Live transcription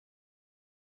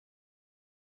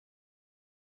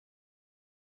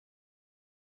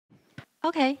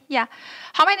Okay, yeah.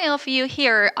 How many of you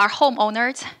here are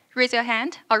homeowners? Raise your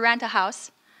hand or rent a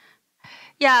house.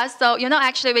 Yeah, so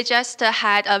actually, we just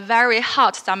had a very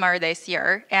hot summer this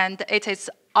year, and it is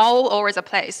all over the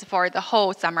place for the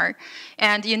whole summer.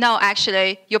 And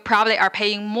actually, you probably are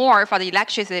paying more for the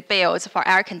electricity bills for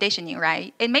air conditioning,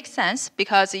 right? It makes sense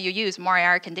because you use more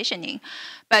air conditioning.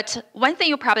 But one thing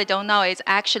you probably don't know is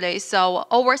actually, so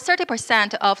over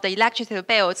 30% of the electricity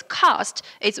bill's cost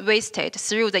is wasted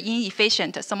through the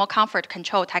inefficient thermal comfort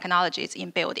control technologies in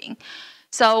building.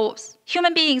 So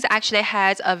human beings actually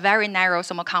has a very narrow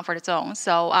thermal comfort zone.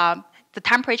 So the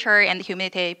temperature and the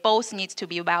humidity both needs to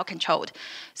be well controlled.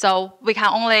 So we can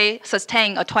only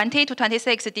sustain a 20 to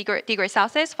 26 degree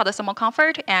Celsius for the thermal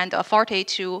comfort and a 40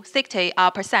 to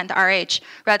 60% RH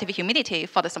relative humidity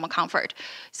for the thermal comfort.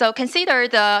 So consider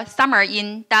the summer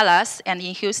in Dallas and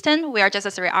in Houston. We are just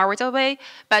 3 hours away.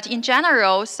 But in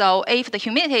general, so if the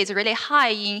humidity is really high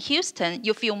in Houston,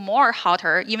 you feel more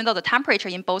hotter, even though the temperature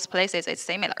in both places is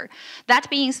similar. That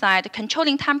being said,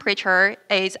 controlling temperature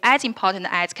is as important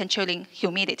as controlling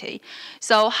humidity.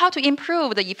 So how to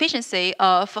improve the efficiency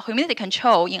of humidity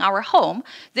control in our home?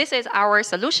 This is our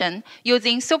solution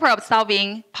using super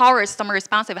absorbing porous thermal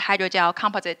responsive hydrogel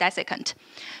composite desiccant.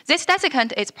 This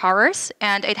desiccant is porous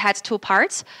and it has 2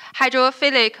 parts: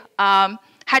 hygroscopic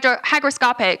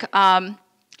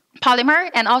polymer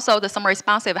and also the thermal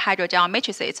responsive hydrogel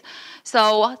matrices.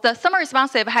 So the thermal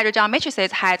responsive hydrogel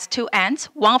matrices has 2 ends.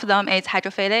 One of them is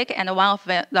hydrophilic and one of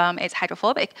them is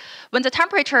hydrophobic. When the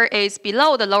temperature is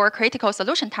below the lower critical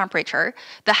solution temperature,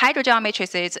 the hydrogel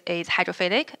matrices is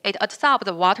hydrophilic. It absorbs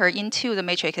the water into the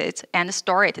matrices and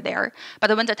store it there.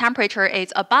 But when the temperature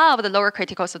is above the lower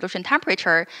critical solution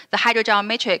temperature, the hydrogel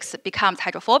matrix becomes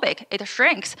hydrophobic. It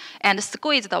shrinks and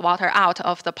squeezes the water out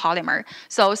of the polymer.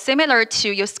 So similar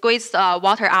to you squeeze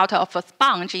water out of a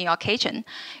sponge in your kitchen.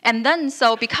 And then,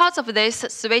 so because of this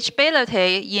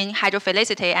switchability in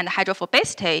hydrophilicity and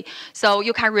hydrophobicity, so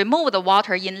you can remove the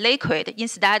water in liquid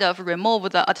instead of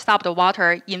remove the absorbed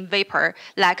water in vapor,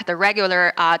 like the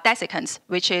regular desiccants,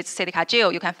 which is silica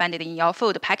gel. You can find it in your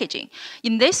food packaging.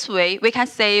 In this way, we can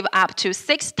save up to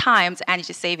 6 times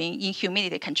energy saving in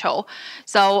humidity control.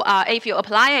 So if you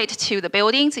apply it to the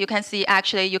buildings, you can see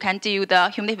actually you can do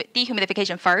the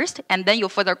dehumidification first, and then you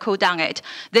further cool down it.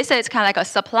 This is kind of like a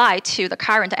supply to the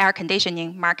current air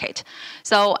conditioning market.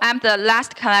 So I'm the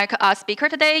last kind of like speaker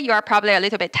today. You are probably a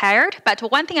little bit tired, but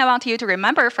one thing I want you to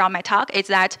remember from my talk is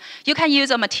that you can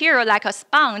use a material like a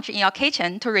sponge in your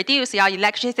kitchen to reduce your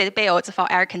electricity bills for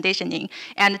air conditioning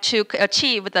and to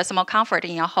achieve the thermal comfort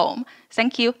in your home.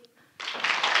 Thank you.